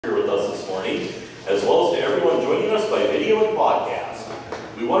morning, as well as to everyone joining us by video and podcast.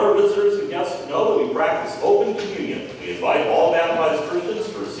 We want our visitors and guests to know that we practice open communion. We invite all baptized Christians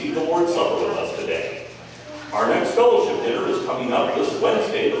to receive the Lord's Supper with us today. Our next fellowship dinner is coming up this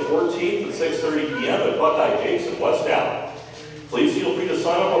Wednesday, the 14th at 6:30 p.m. at Buckeye Jake's in West Allen. Please feel free to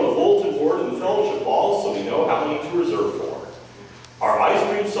sign up on the bulletin board in the fellowship hall so we know how many to reserve for. Our ice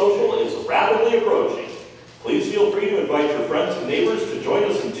cream social is rapidly approaching. Please feel free to invite your friends and neighbors to join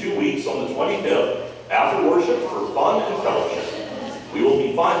us in 2 weeks on the 25th after worship for fun and fellowship. We will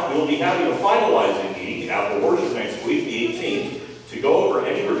be having a finalizing meeting after worship next week, the 18th, to go over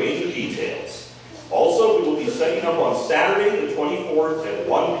any remaining details. Also, we will be setting up on Saturday, the 24th at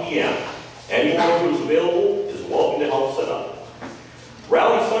 1 p.m. Anyone who is available is welcome to help set up.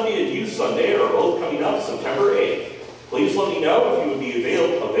 Rally Sunday and Youth Sunday are both coming up September 8th. Please let me know if you would be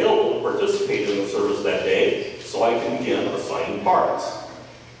available to participate in the service that day so I can begin assigning parts.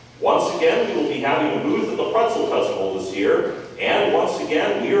 Once again, we will be having a booth at the Pretzel Festival this year, and once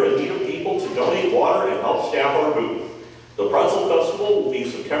again, we are in need of people to donate water and help staff our booth. The Pretzel Festival will be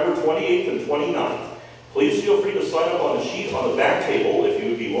September 28th and 29th. Please feel free to sign up on the sheet on the back table if you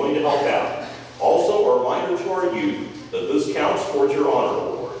would be willing to help out. Also, a reminder to our youth that this counts towards your honor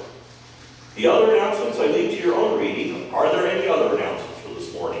award. The other announcements I leave to your own reading. Are there any other announcements for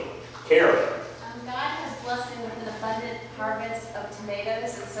this morning? Karen. God has blessed me with an abundant harvest of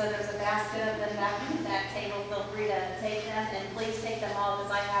tomatoes, and so there's a basket of them back on that table. Feel free to take them, and please take them all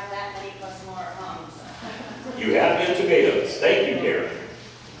because I have that many plus more at home. So. You have me in tomatoes. Thank you, Karen.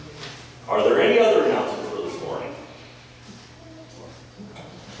 Are there any other announcements for this morning?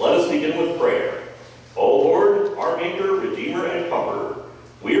 Let us begin with prayer. O Lord, our Maker, Redeemer, and Comforter,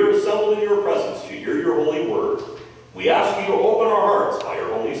 we are assembled in your presence to hear your holy word. We ask you to open our hearts by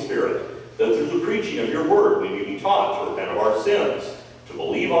your Holy Spirit, that through the preaching of your word we may be taught to repent of our sins, to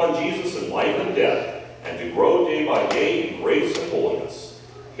believe on Jesus in life and death, and to grow day by day in grace and holiness.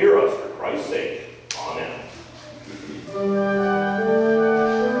 Hear us for Christ's sake. Amen.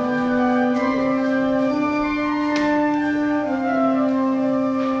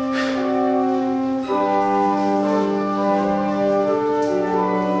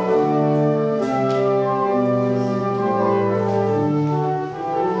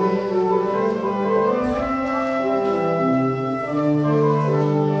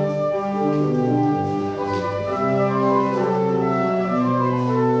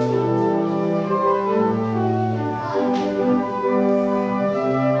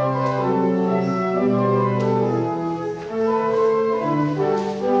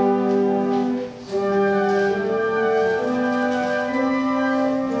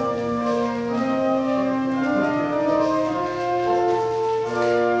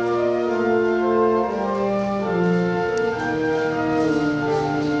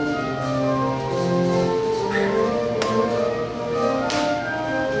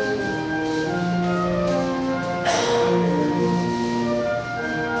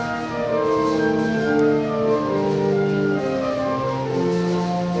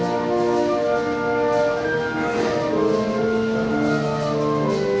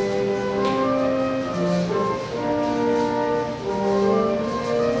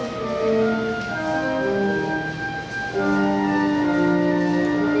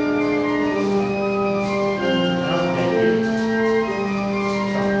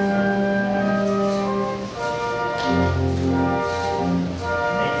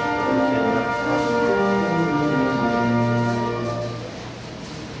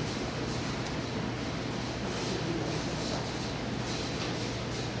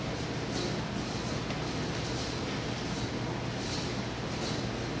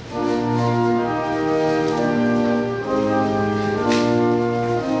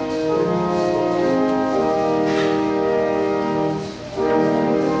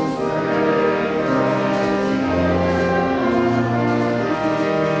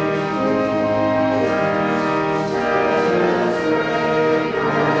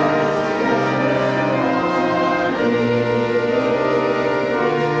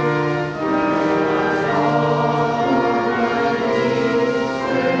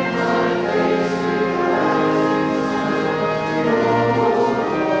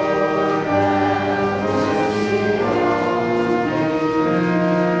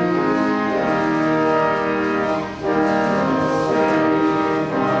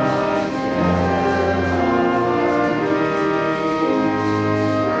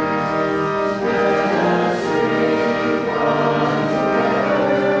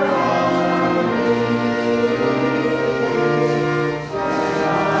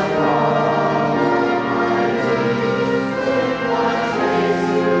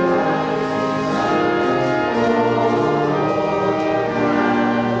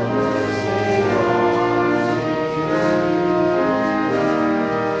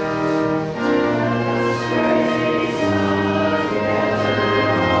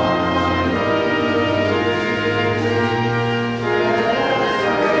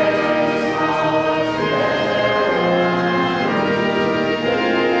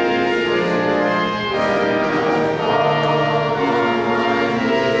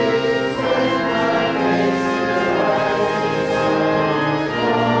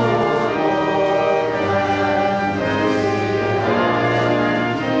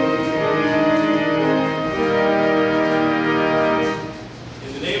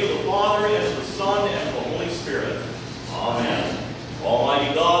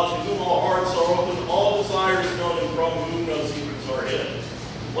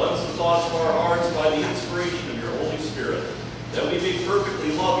 thoughts of our hearts by the inspiration of your Holy Spirit, that we may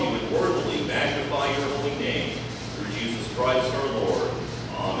perfectly love you and worthily magnify your holy name, through Jesus Christ our Lord.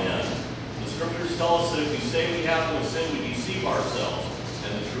 Amen. The Scriptures tell us that if we say we have no sin, we deceive ourselves,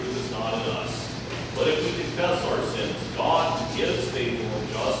 and the truth is not in us. But if we confess our sins, God, who is faithful and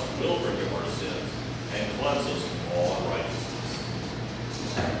just, will forgive our sins and cleanse us from all unrighteousness.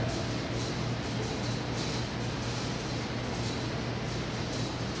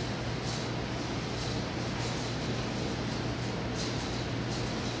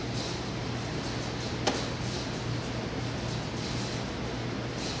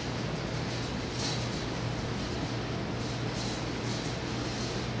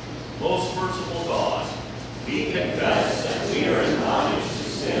 Most merciful God, we confess that we are admonished to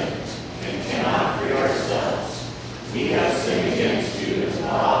sin and cannot free ourselves. We have sinned against you in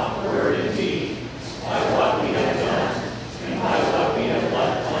thought, word, and deed, by what we have done and by what we have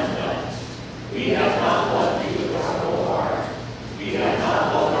left undone. We have not loved you with our whole heart. We have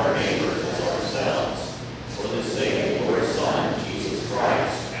not loved our neighbors as ourselves. For the sake of your Son, Jesus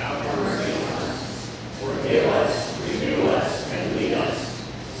Christ, have mercy on us. Forgive us, renew us, and lead us,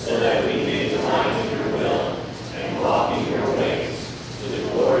 so that we may delight in your will and walk in your ways, to the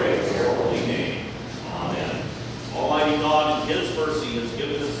glory of your holy name. Amen. Almighty God, in his mercy, has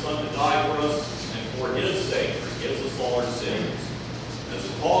given his Son to die for us, and for his sake forgives us all our sins. As a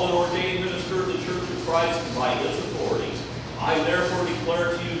called and ordained minister of the Church of Christ and by his authority, I therefore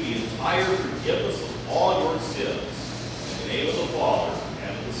declare to you the entire forgiveness of all your sins, in the name of the Father,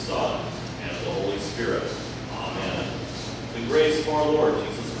 and of the Son, and of the Holy Spirit. Amen. The grace of our Lord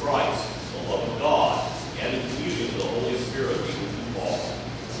Jesus Christ, the love of God, and the communion of the Holy Spirit be with you all.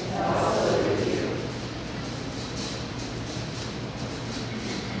 And also with you.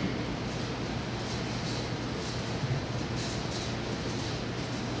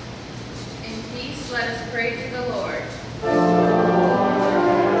 In peace, let us pray to the Lord.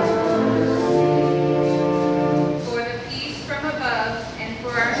 For the peace from above and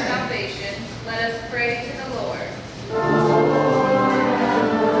for our salvation, let us pray to the Lord.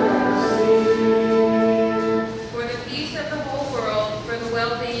 For the peace of the whole world, for the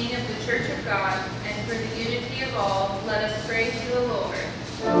well-being of the Church of God, and for the unity of all, let us pray to the Lord.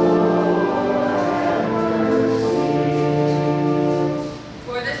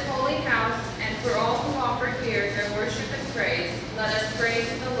 For this holy house, and for all who offer here their worship and praise, let us pray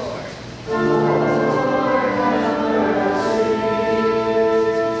to the Lord.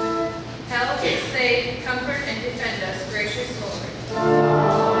 Help, save, comfort, and defend us, gracious Lord.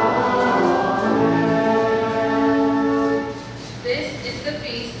 This is the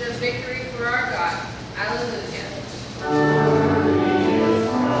feast of victory for our God. Alleluia. Thank you.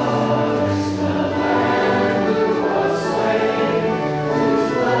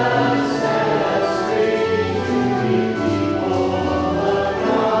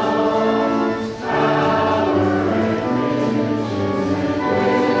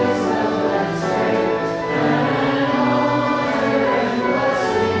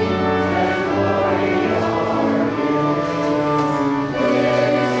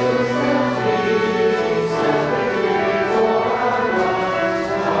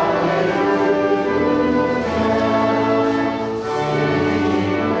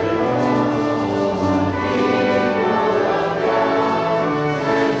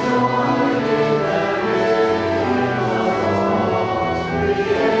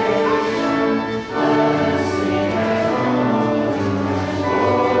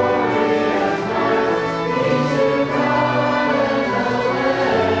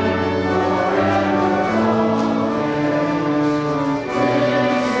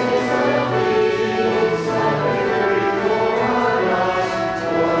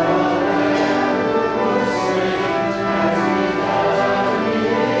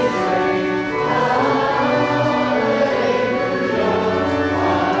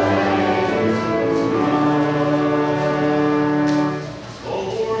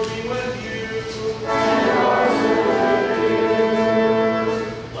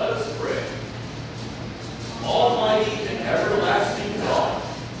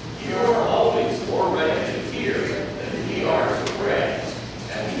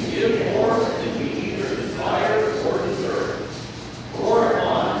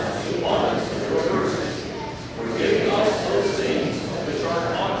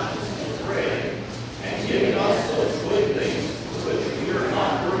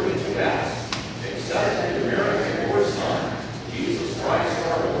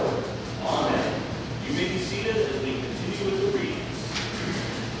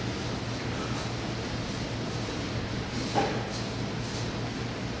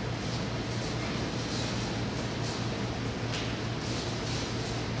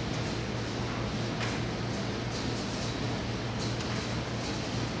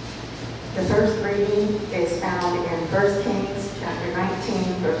 first reading is found in 1 Kings chapter 19,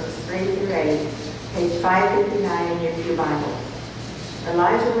 verses 3 through 8, page 559 in your pew Bibles.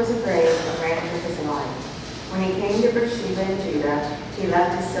 Elijah was afraid and ran for his life. When he came to Beersheba in Judah, he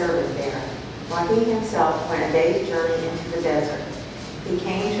left his servant there, while he himself went a day's journey into the desert. He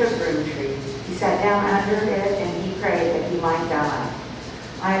came to a broom tree. He sat down under it and he prayed that he might die.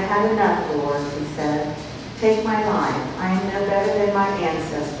 I have had enough, Lord, he said. Take my life. I am no better than my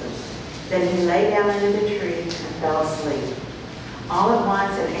ancestors. Then he lay down under the tree and fell asleep. All at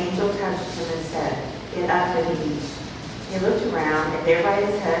once an angel touched him and said, Get up and eat. He looked around, and there by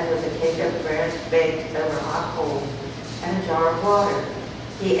his head was a cake of bread baked over hot coals and a jar of water.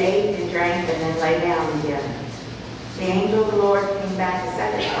 He ate and drank and then lay down again. The angel of the Lord came back a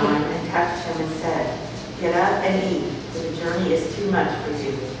second time and touched him and said, Get up and eat, for the journey is too much for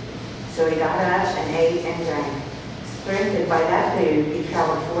you. So he got up and ate and drank. Strengthened by that food, he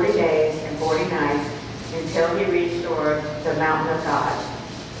traveled 40 days and 40 nights until he reached Horeb, the mountain of God.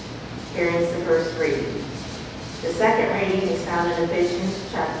 Here is the first reading. The second reading is found in Ephesians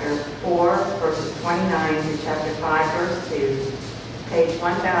chapter 4, verses 29 to chapter 5, verse 2, page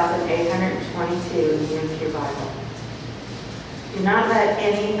 1822 in the New Pew Bible. Do not let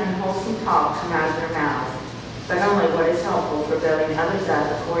any unwholesome talk come out of your mouths, but only what is helpful for building others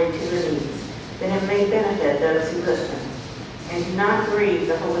up according to their needs, that it may benefit those who listen. And do not grieve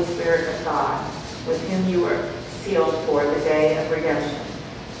the Holy Spirit of God, with whom you were sealed for the day of redemption.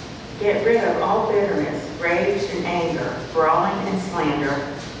 Get rid of all bitterness, rage and anger, brawling and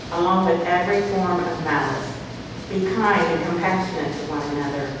slander, along with every form of malice. Be kind and compassionate to one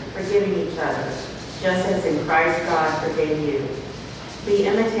another, forgiving each other, just as in Christ God forgave you. Be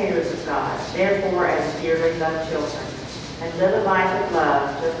imitators of God, therefore as dearly loved children, and live a life of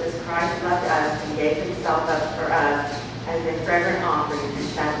love, just as Christ loved us and gave himself up for us as a fragrant offering and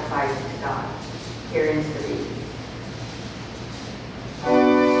sacrifice to God. Here is the reading.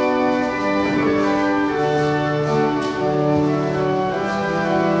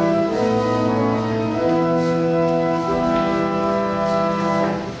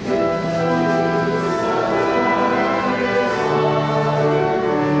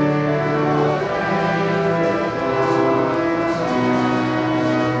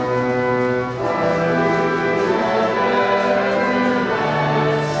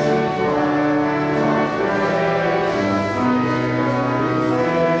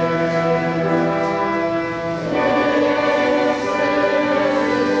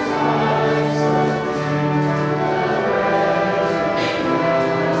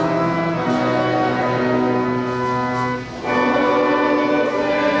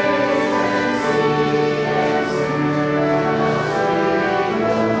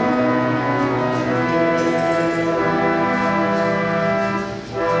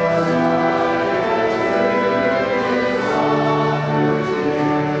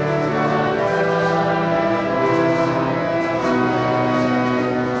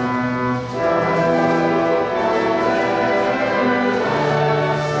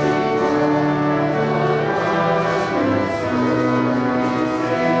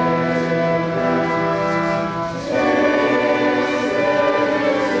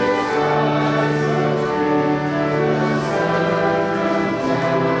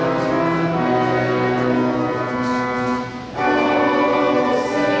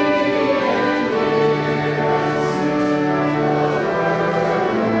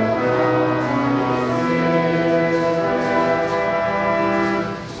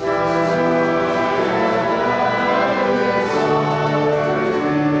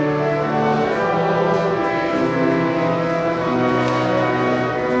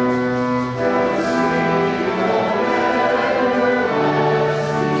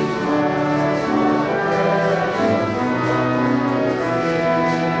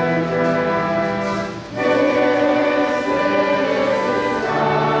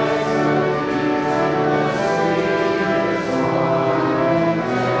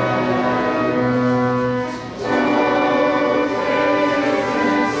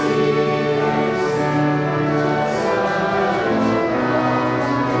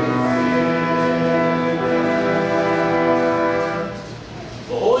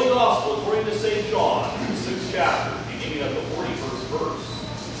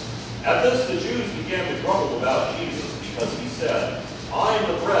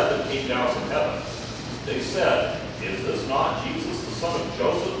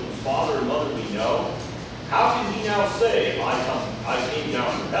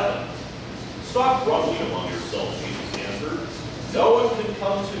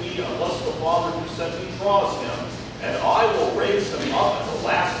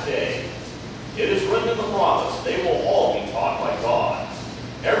 promise they will all be taught by God.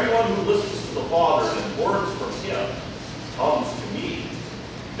 Everyone who listens to the Father and learns from him comes to me.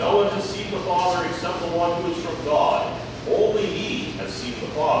 No one has seen the Father except the one who is from God. Only he has seen the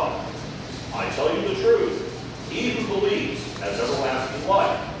Father. I tell you the truth. He who believes has everlasting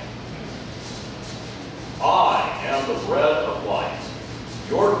life. I am the bread of life.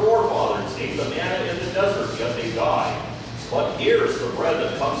 Your forefathers ate the manna in the desert, yet they died. But here is the bread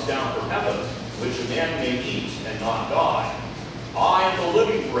that comes down from heaven, which a man may eat and not die. I am the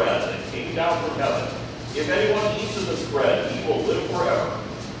living bread that came down from heaven. If anyone eats of this bread, he will live forever.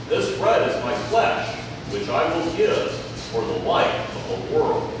 This bread is my flesh, which I will give for the life of the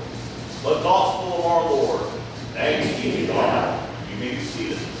world. The gospel of our Lord. Thanks be to God. You may be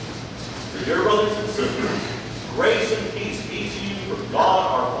seated. Dear brothers and sisters, grace and peace be to you from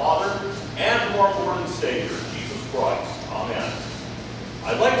God our Father and from our Lord and Savior, Jesus Christ. Amen.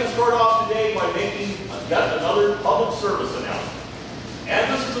 I'd like to start off today by making yet another public service announcement.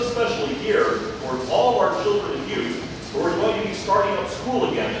 And this is especially geared towards all of our children and youth who are going to be starting up school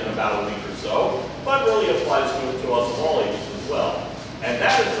again in about a week or so, but really applies to us of all ages as well. And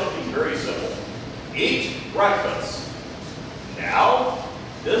that is something very simple. Eat breakfast. Now,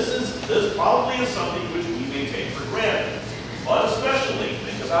 this probably is something which we may take for granted. But especially,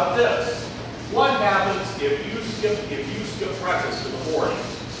 think about this. What happens if you skip breakfast in the morning?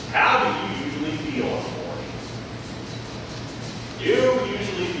 How do you usually feel in the morning? You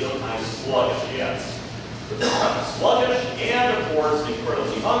usually feel kind of sluggish, yes. Sluggish and, of course,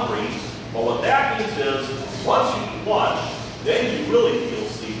 incredibly hungry. But what that means is, once you eat lunch, then you really feel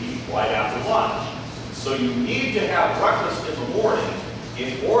sleepy right after lunch. So you need to have breakfast in the morning in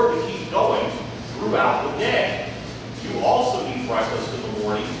order to keep going throughout the day. You also need breakfast in the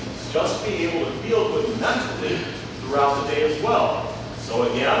morning just to be able to feel good mentally throughout the day as well. So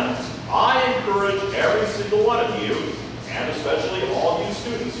again, I encourage every single one of you, and especially all you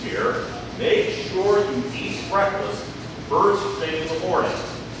students here, make sure you eat breakfast first thing in the morning.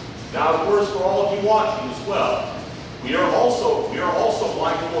 Now, of course, for all of you watching as well, we are also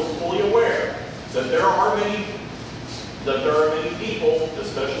mindful and fully aware that there are many people,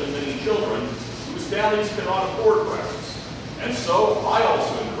 especially many children, whose families cannot afford breakfast. And so I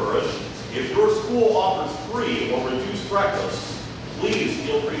also encourage, if your school offers free or reduced breakfast, please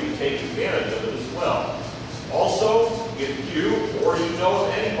feel free to take advantage of it as well. Also, if you or you know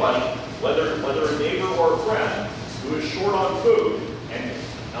of anybody, whether a neighbor or a friend, who is short on food and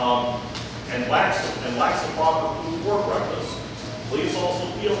lacks the proper food for breakfast, please also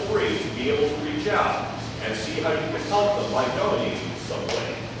feel free to be able to reach out and see how you can help them by donating in some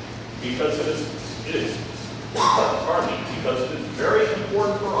way. Because it is very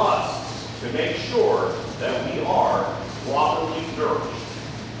important for us to make sure that we are properly nourished.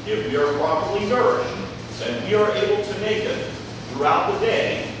 If we are properly nourished, then we are able to make it throughout the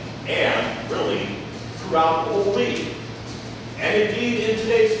day and really throughout the whole week. And indeed, in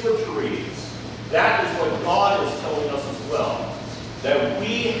today's scripture readings, that is what God is telling us as well. That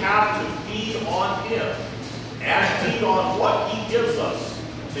we have to feed on Him and feed on what He gives us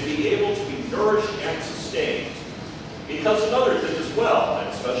to be able to be nourished and sustained. Because another thing as well, and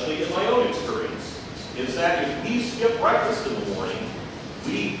especially in my own experience, is that if we skip breakfast in the morning,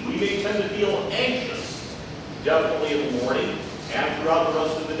 we may tend to feel anxious, definitely in the morning and throughout the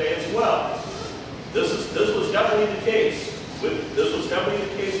rest of the day as well. This was definitely the case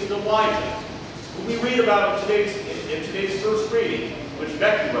with Elijah, who we read about in today's first reading, which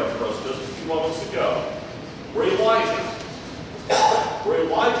Becky read for us just a few moments ago, where Elijah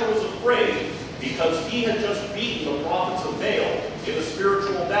was afraid because he had just beaten the prophets of Baal in a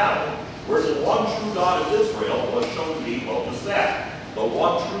spiritual battle, where the one true God of Israel was shown to be, well, just that, the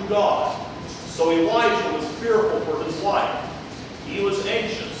one true God. So Elijah was fearful for his life. He was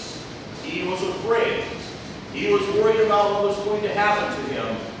anxious. He was afraid. He was worried about what was going to happen to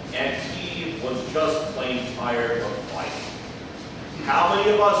him, and he was just plain tired of fighting. How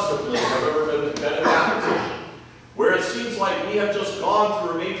many of us certainly have ever been in that position, where it seems like we have just gone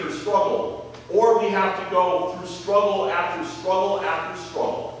through a major struggle, or we have to go through struggle after struggle after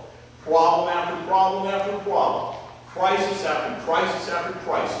struggle, problem after problem after problem, crisis after crisis after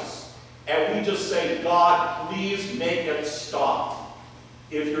crisis, and we just say, God, please make it stop.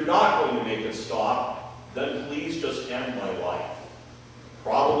 If you're not going to make it stop, then please just end my life.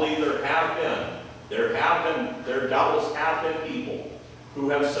 Probably there doubtless have been people who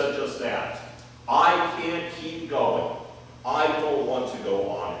have said just that. I can't keep going. I don't want to go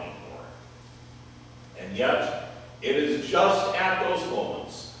on anymore. And yet, it is just at those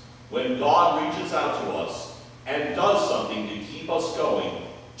moments when God reaches out to us and does something to keep us going,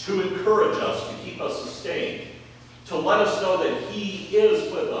 to encourage us, to keep us sustained, to let us know that He is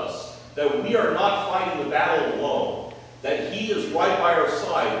with us, that we are not fighting the battle alone, that He is right by our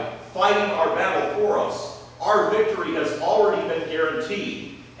side, fighting our battle for us. Our victory has already been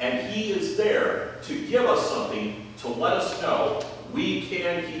guaranteed, and He is there to give us something to let us know we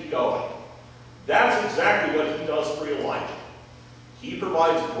can keep going. That's exactly what He does for Elijah. He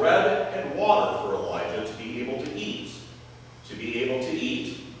provides bread and water for Elijah to be able to eat, to be able to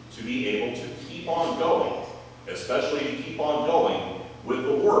eat, to be able to keep on going, especially to keep on going with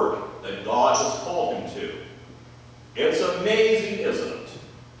the work that God has called him to. It's amazing, isn't it,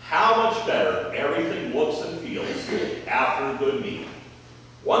 how much better everything looks and feels after a good meal.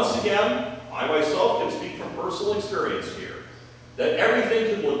 Once again, I myself can speak from personal experience here, that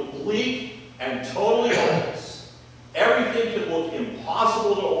everything can look bleak and totally hopeless. Everything can look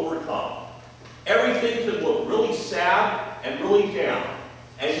impossible to overcome. Everything can look really sad and really down,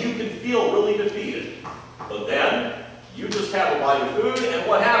 and you can feel really defeated. But then, you just have a bite of food, and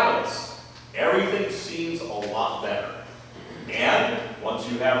what happens? Everything seems a lot better. And once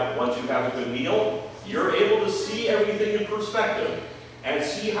you have a good meal, you're able to see everything in perspective and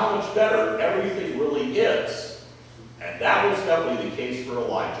see how much better everything really is. And that was definitely the case for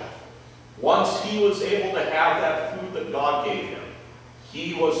Elijah. Once he was able to have that food that God gave him,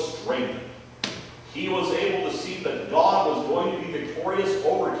 he was strengthened. He was able to see that God was going to be victorious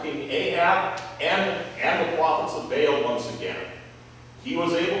over King Ahab and the prophets of Baal once again. He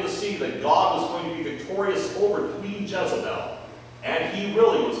was able to see that God was going to be victorious over Queen Jezebel. And he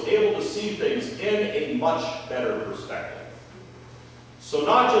really was able to see things in a much better perspective. So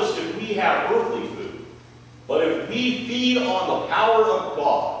not just if we have earthly food, but if we feed on the power of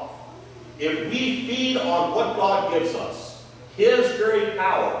God, if we feed on what God gives us, His very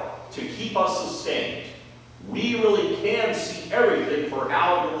power to keep us sustained, we really can see everything for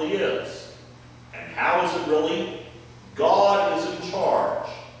how it really is. And how is it really? God is in charge.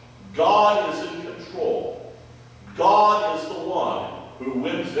 God is in control. God is the one who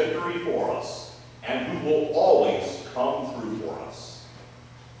wins victory for us and who will always come through for us.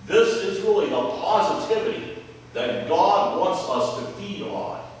 This is really the positivity that God wants us to feed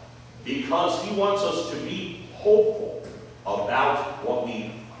on, because He wants us to be hopeful about what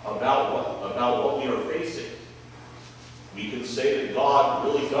we are facing. We can say that God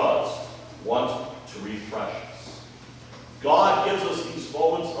really does want to refresh us. God gives us these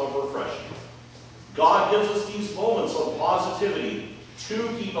moments of refreshing. God gives us these moments of positivity to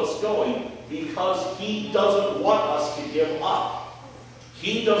keep us going, because He doesn't want us to give up.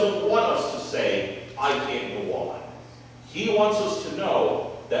 He doesn't want us to say, I can't go on. He wants us to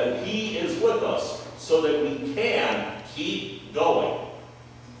know that He is with us so that we can keep going.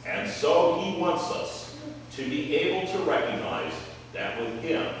 And so He wants us to be able to recognize that with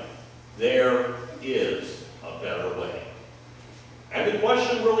Him, there is a better way. And the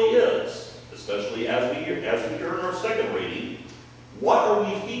question really is, especially as we hear in our second reading, what are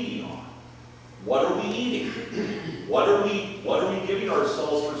we feeding on? What are we eating? What are we giving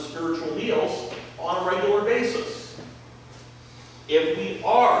ourselves for spiritual meals on a regular basis? If we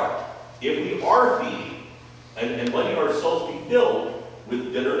are feeding and letting ourselves be filled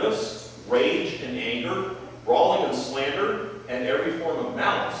with bitterness, rage and anger, brawling and slander, and every form of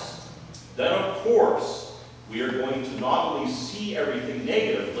malice, then of course we are going to not only see everything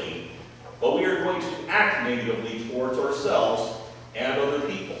negatively, but we are going to act negatively towards ourselves and other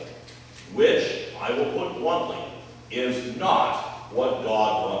people, which, I will put bluntly, is not what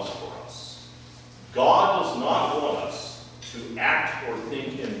God wants for us. God does not want us to act or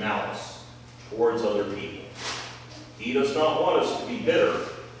think in malice towards other people. He does not want us to be bitter,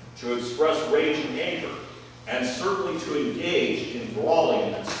 to express rage and anger, and certainly to engage in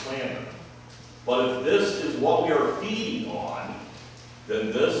brawling and slander. But if this is what we are feeding on,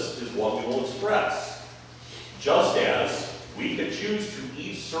 then this is what we will express. Just as we can choose to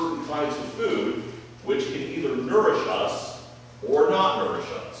eat certain kinds of food which can either nourish us or not nourish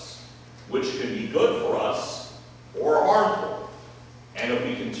us, which can be good for us or harmful. And if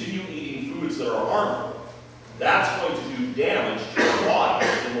we continue eating foods that are harmful, that's going to do damage to our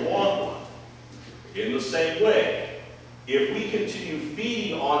bodies in the long run. In the same way, if we continue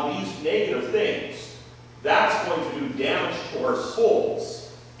feeding on these negative things, that's going to do damage to our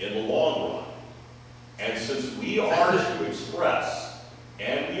souls in the long run. And since we are to express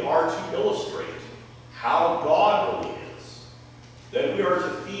and we are to illustrate how God really is, then we are to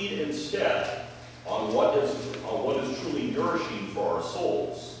feed instead on what is truly nourishing for our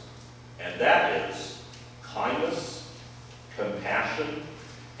souls. And that is kindness, compassion,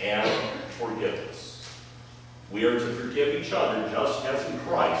 and forgiveness. We are to forgive each other just as in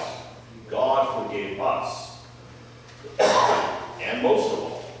Christ God forgave us. And most of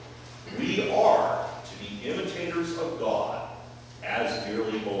all, we are to be imitators of God as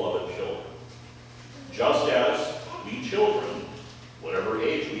dearly beloved children. Just as we children, whatever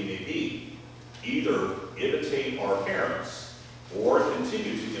age we may be, either imitate our parents or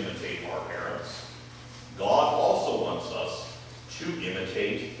continue to imitate our parents, God also wants us to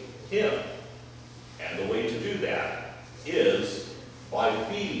imitate Him. And the way to do that is by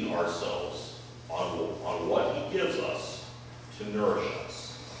feeding ourselves on what He gives us to nourish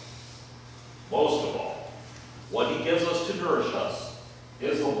us. Most of all, what He gives us to nourish us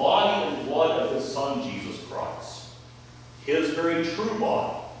is the body and blood of His Son, Jesus Christ. His very true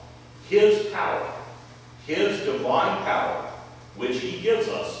body, His power, His divine power, which He gives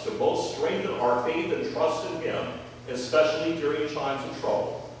us to both strengthen our faith and trust in Him, especially during times of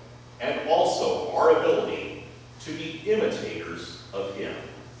trouble, and also our ability to be imitators of Him.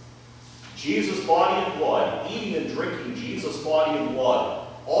 Jesus' body and blood, eating and drinking Jesus' body and blood,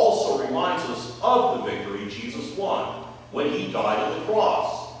 also reminds us of the victory Jesus won when He died on the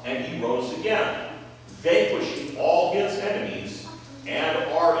cross and He rose again, vanquishing all His enemies and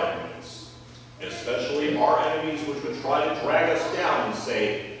our enemies, especially our enemies which would try to drag us down and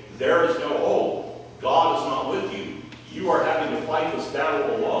say, there is no hope, God is not with you, you are having to fight this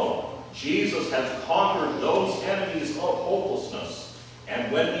battle alone. Jesus has conquered those enemies of hopelessness. And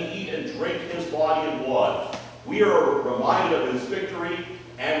when we eat and drink His body and blood, we are reminded of His victory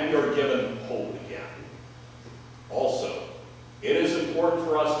and we are given hope again. Also, it is important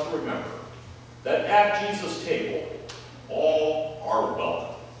for us to remember that at Jesus' table, all are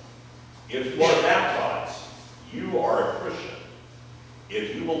welcome. If you are baptized, you are a Christian.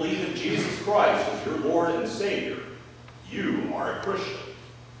 If you believe in Jesus Christ as your Lord and Savior, you are a Christian.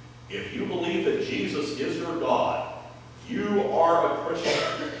 If you believe that Jesus is your God, you are a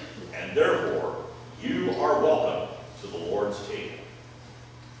Christian, and therefore you are welcome to the Lord's table.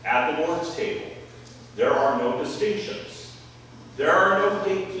 At the Lord's table, there are no distinctions. There are no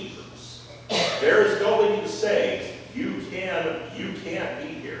gatekeepers. There is nobody to say, you can't be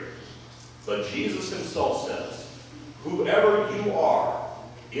here. But Jesus Himself says, whoever you are,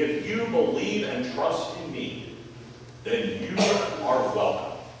 if you believe and trust in me, then you are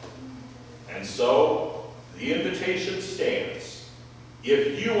welcome. And so, the invitation stands.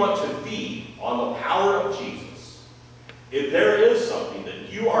 If you want to feed on the power of Jesus, if there is something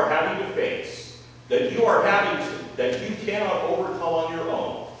that you are having to face, that you cannot overcome on your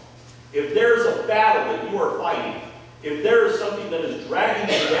own, if there is a battle that you are fighting, if there is something that is dragging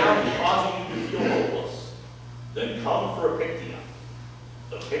you down and causing you to feel hopeless, then come for a pick-me-up.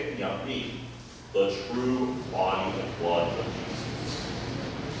 The pick-me-up being the true body and blood of Jesus.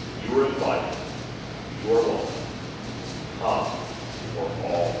 You are invited. You are welcome. Come for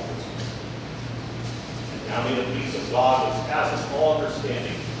all is good. And now may the peace of God, which passes all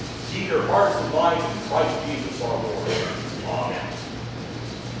understanding, keep your hearts and minds in Christ Jesus our Lord. Amen.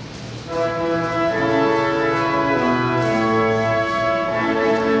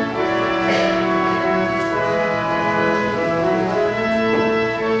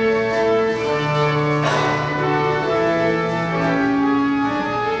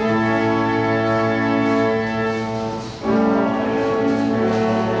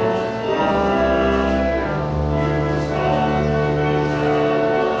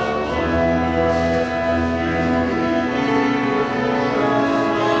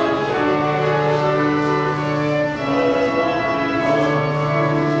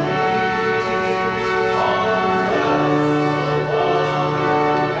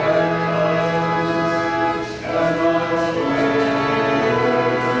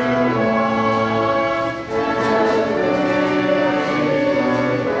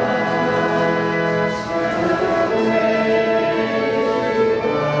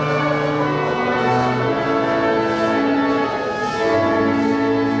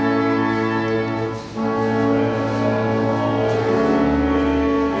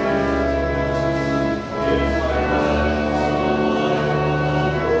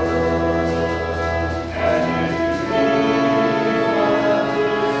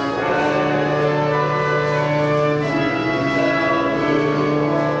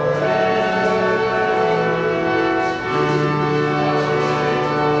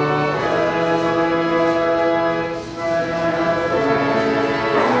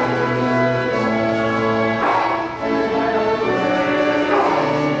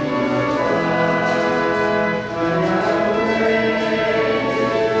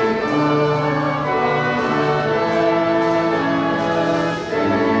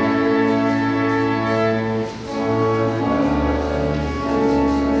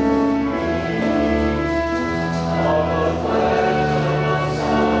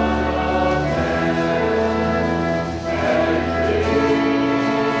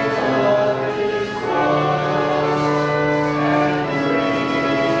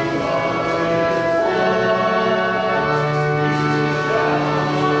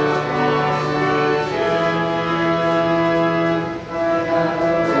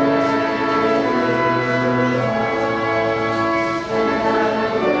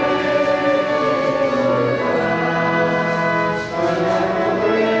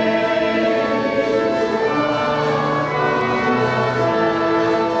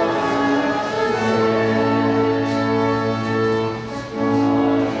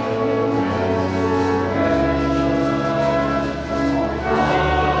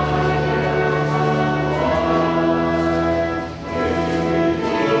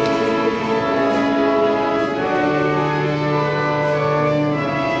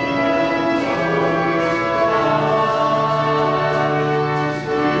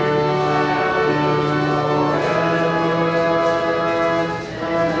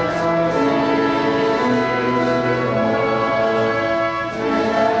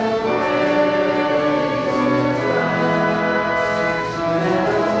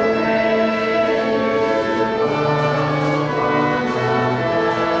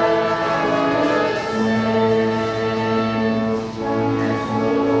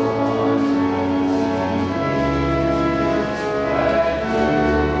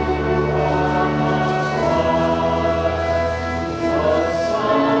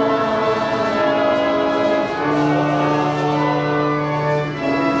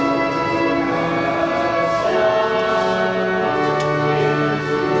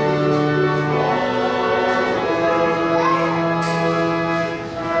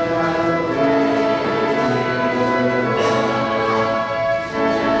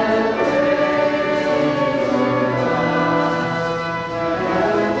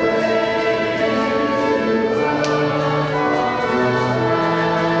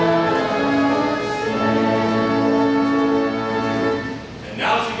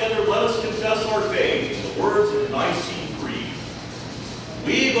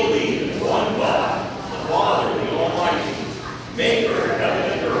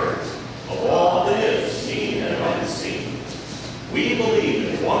 We believe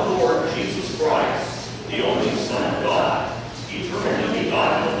in one Lord Jesus Christ, the only Son of God, eternally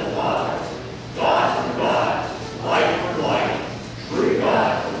begotten of the Father, God from God, light from light, true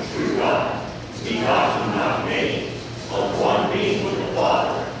God from true God, begotten, not made, of one being with the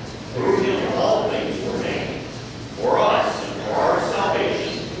Father. Through him all things were made. For us and for our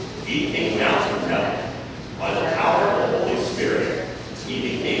salvation, he came down from heaven. By the power of the Holy Spirit, he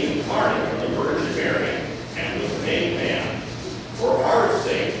became incarnate from the Virgin Mary and was made man. For our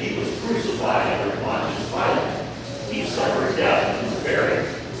sake, he was crucified under Pontius Pilate. He suffered death and was buried.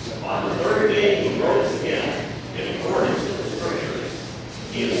 On the third day, he rose again, in accordance with the Scriptures.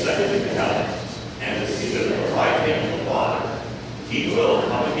 He ascended into heaven and is seated at the right hand of the Father. He will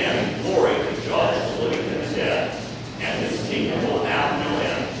come again in glory to judge the living and the dead, and his kingdom will have no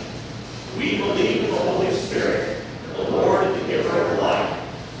end. We believe in the Holy Spirit, the Lord and the giver of life,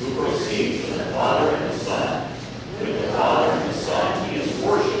 who proceeds from the Father and the Son. With the Father and the Son, he is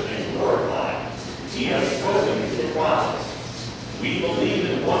worshipped and glorified. He has spoken to the prophets. We believe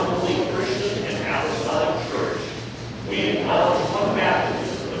in one holy Christian and apostolic church. We acknowledge one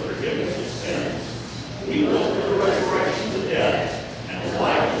baptism for the forgiveness of sins. We look for the resurrection of the dead and the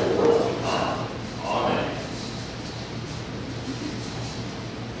life of the world to come. Amen.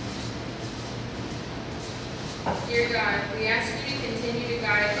 Dear God, we ask you to continue to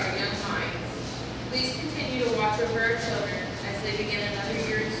guide our young minds. Please continue to watch over our children as they begin another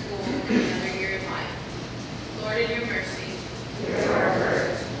year in school and another year in life. Lord, in your mercy.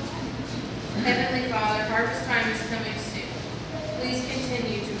 Heavenly Father, harvest time is coming soon. Please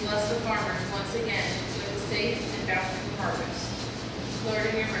continue to bless the farmers once again with a safe and bountiful harvest. Lord,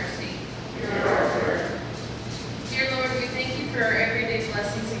 in your mercy. Dear Lord, we thank you for our everyday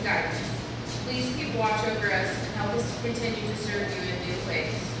blessings and guidance. Please keep watch over us and help us to continue to serve you in new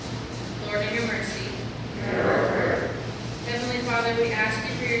ways. Lord, in your mercy. Heavenly Father, we ask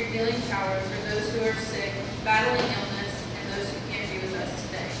you for your healing power for those who are sick, battling illness, and those who can't be with us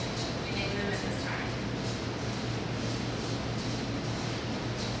today. We name them at this time.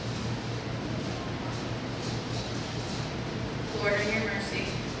 Lord, in your mercy.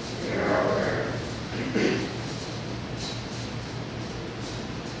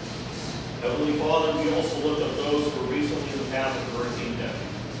 Heavenly Father, we also lift up those who are recently in the path of Hurricane Debbie.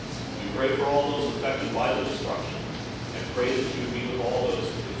 We pray for all those affected by the destruction, and pray that you would be with all those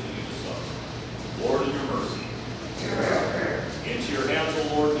who continue to suffer. Lord, in your mercy. Into your hands, O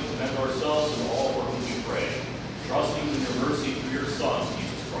Lord, we commend ourselves and all for whom we pray, trusting in your mercy through your Son,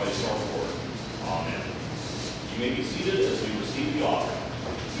 Jesus Christ our Lord. Amen. You may be seated as we receive the offering.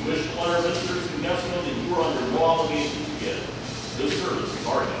 We wish to let our visitors and guests know that you are under no obligation to give. This service is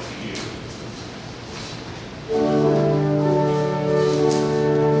our gift to you.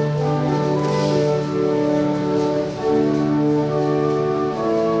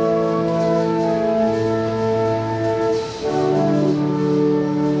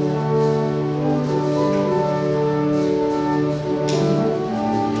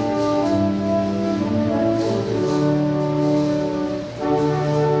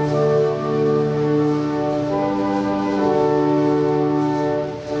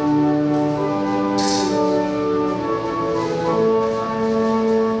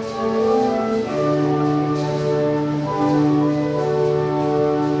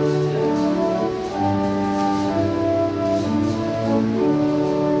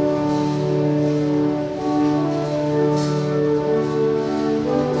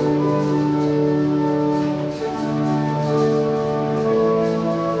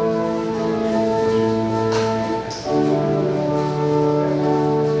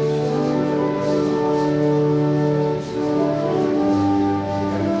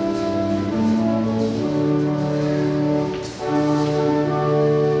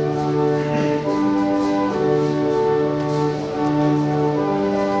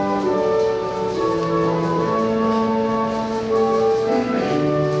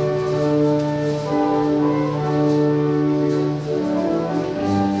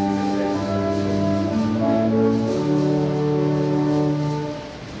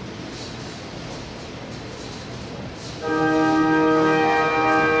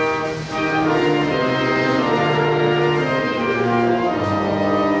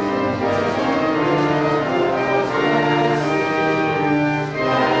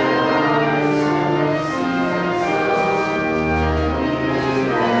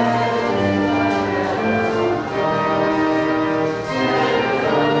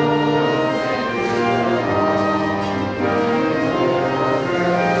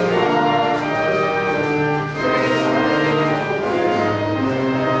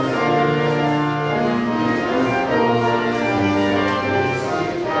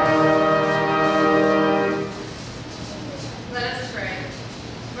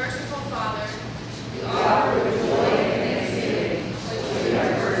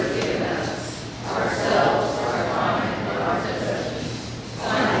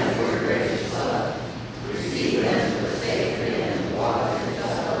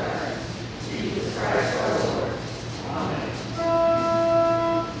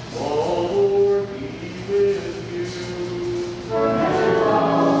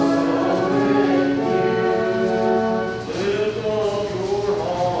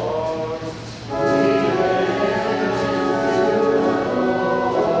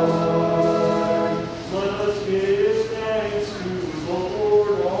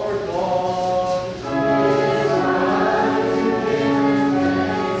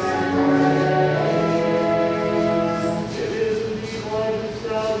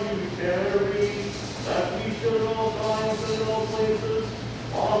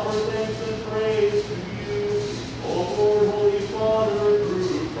 offer thanks and praise to you, O Lord, Holy Father,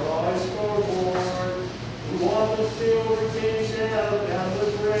 through Christ our Lord, who on the day overcame death and the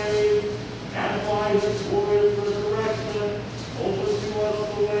grave, and by his glorious resurrection, opened to us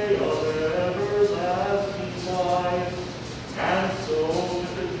the way of everlasting life. And so,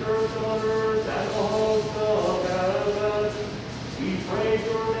 with the church on earth and the host of heaven, we praise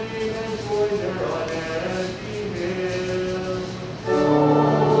your name and join their unending hymn.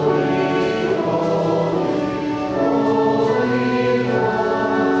 Holy, holy, holy Lord,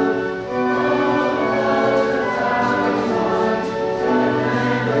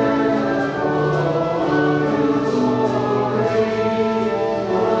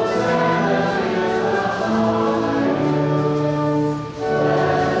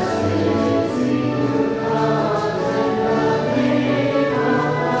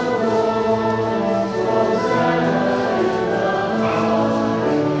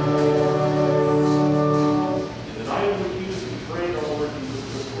 in the night in which he was betrayed, our Lord Jesus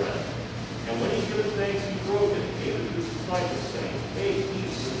took bread. And when he given thanks, he broke it and gave it to his disciples, saying, Take, eat,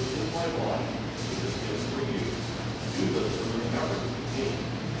 this is my body, which is given for you. Do this in remembrance of me.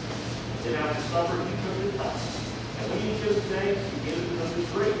 Then after supper, he took the cup. And when he had given thanks, he gave it to them to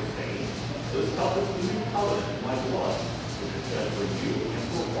drink, saying, This cup is the new covenant in my blood, which is shed for you and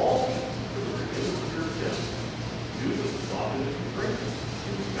for all people for the forgiveness of your sins. Do this as often as you drink it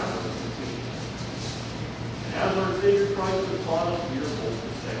in remembrance of me. And as our Savior Christ has taught us, we are bold to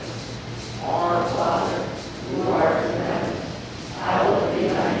say, Our Father, who art in heaven, hallowed be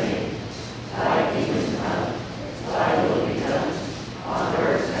thy name. Thy kingdom come, thy will be done, on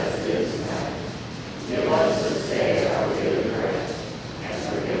earth as it is in heaven. Give us this day our daily bread, and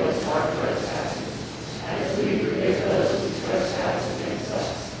forgive us our trespasses, as we forgive those who trespass against us.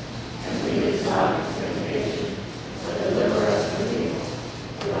 And lead us not into temptation, but deliver us from evil.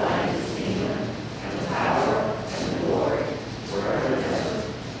 For thine is the kingdom, and the power, and the glory, forever and ever.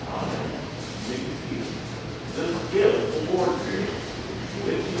 Amen. You may be seated. Let us give the Lord praise,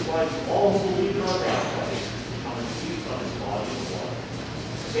 which he invites all who believe in our baptized to come and feast on his body and blood.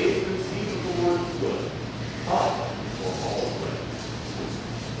 Taste and see that the Lord is good. Come before all is ready.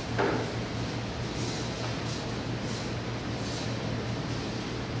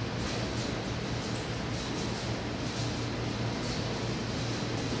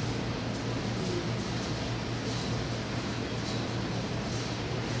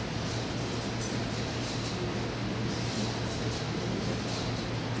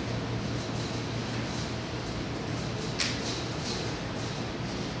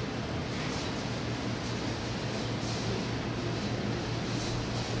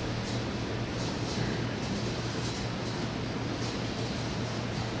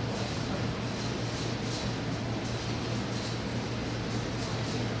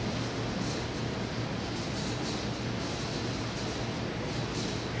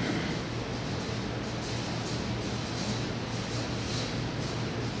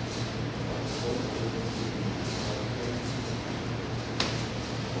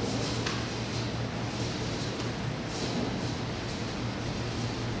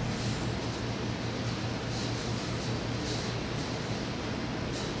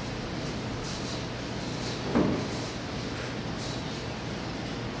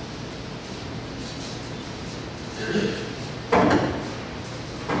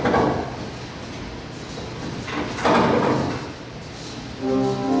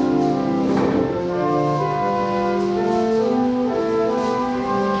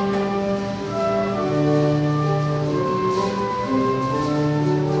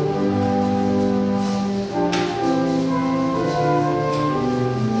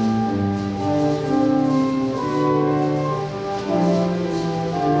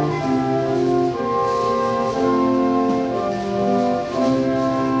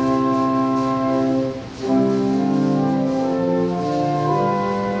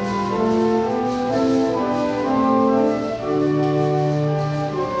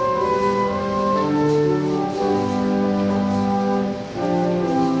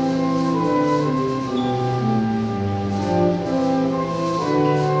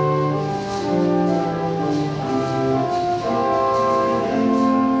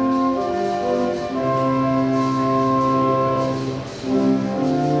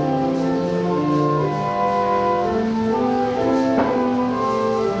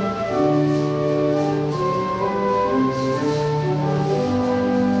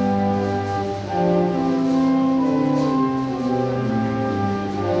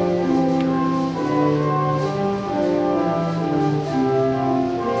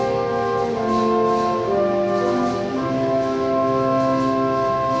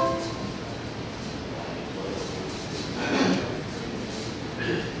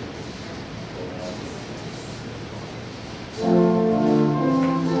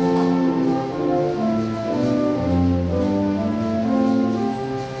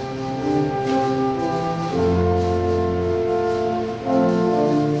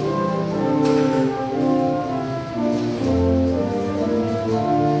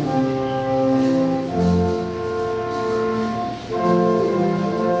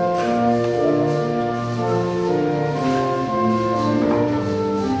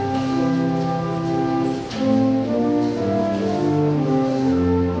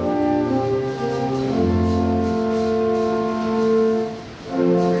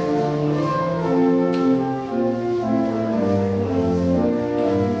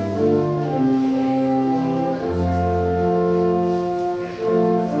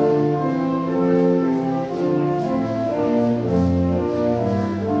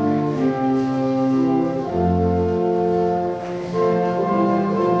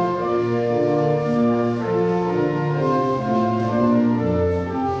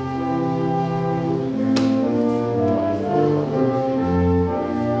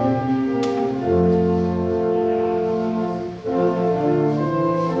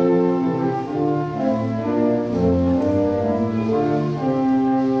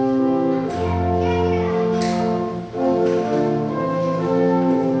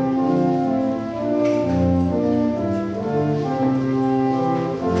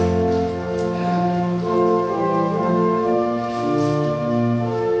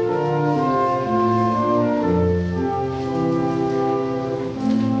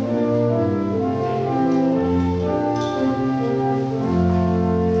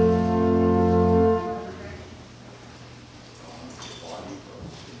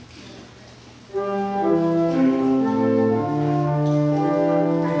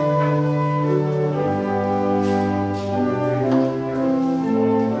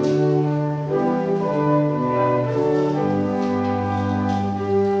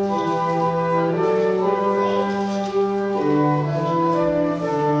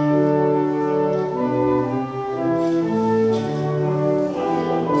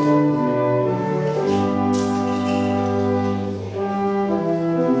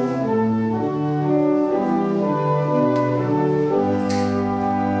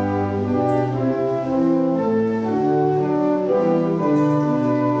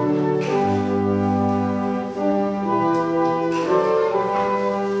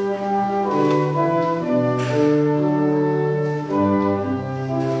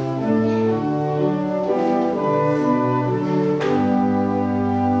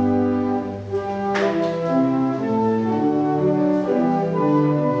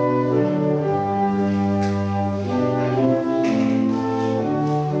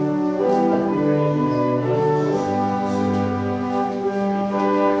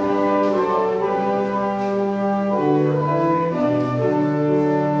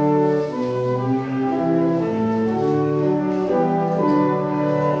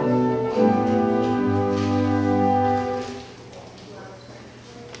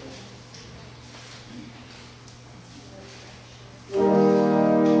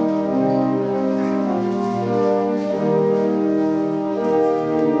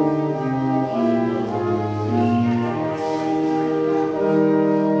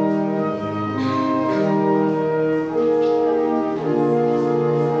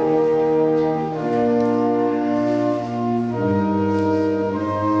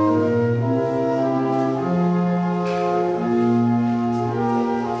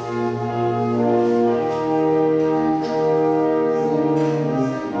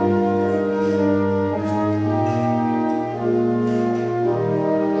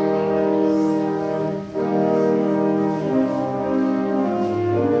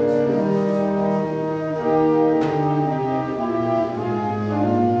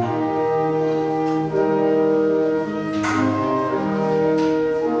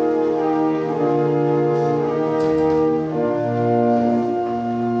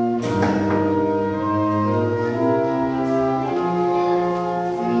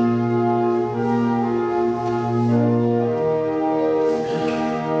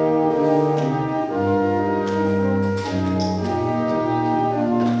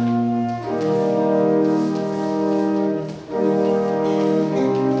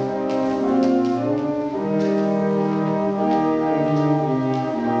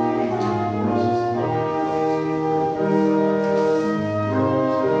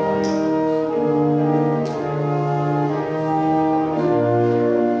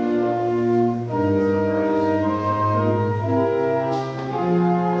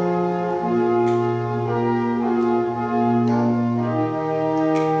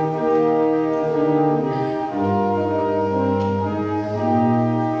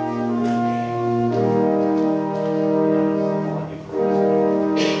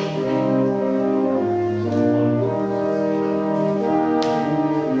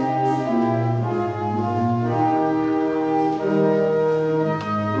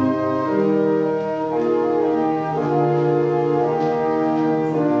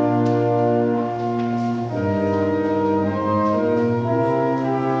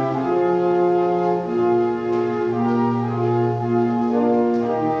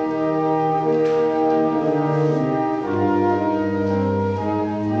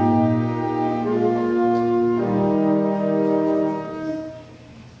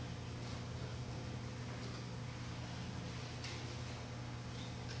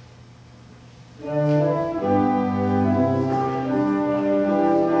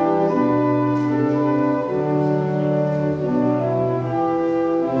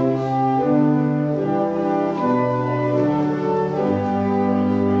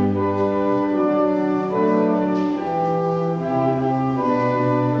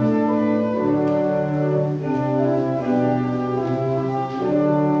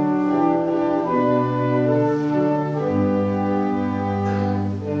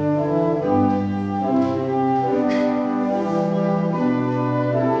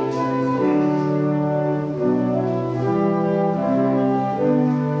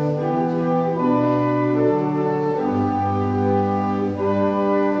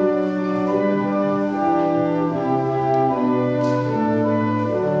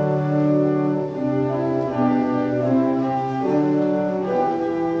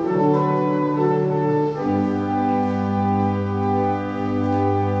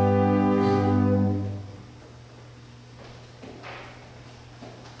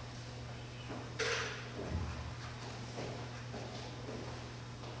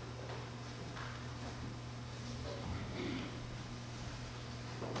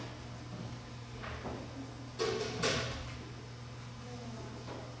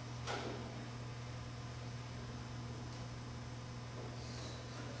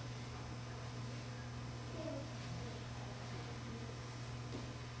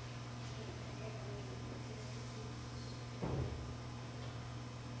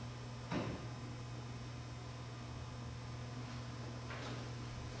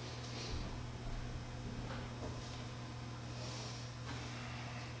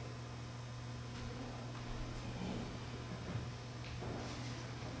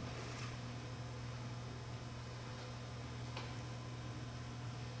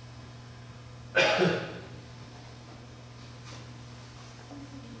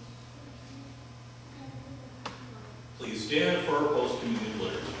 stand for our post-communion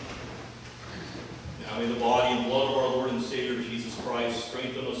liturgy. Now may the body and blood of our Lord and Savior Jesus Christ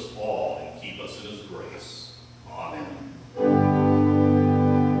strengthen us all and keep us in his grace. Amen.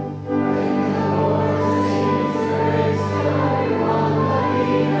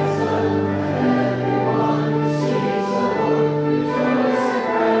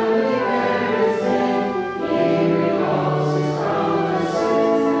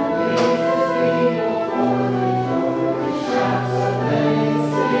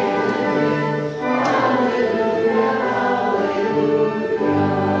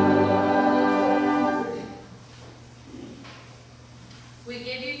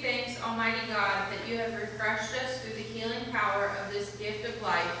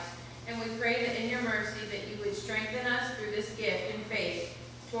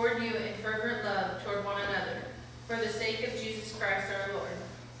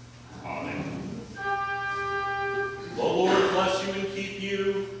 The Lord bless you and keep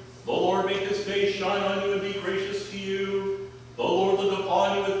you. The Lord make his face shine on you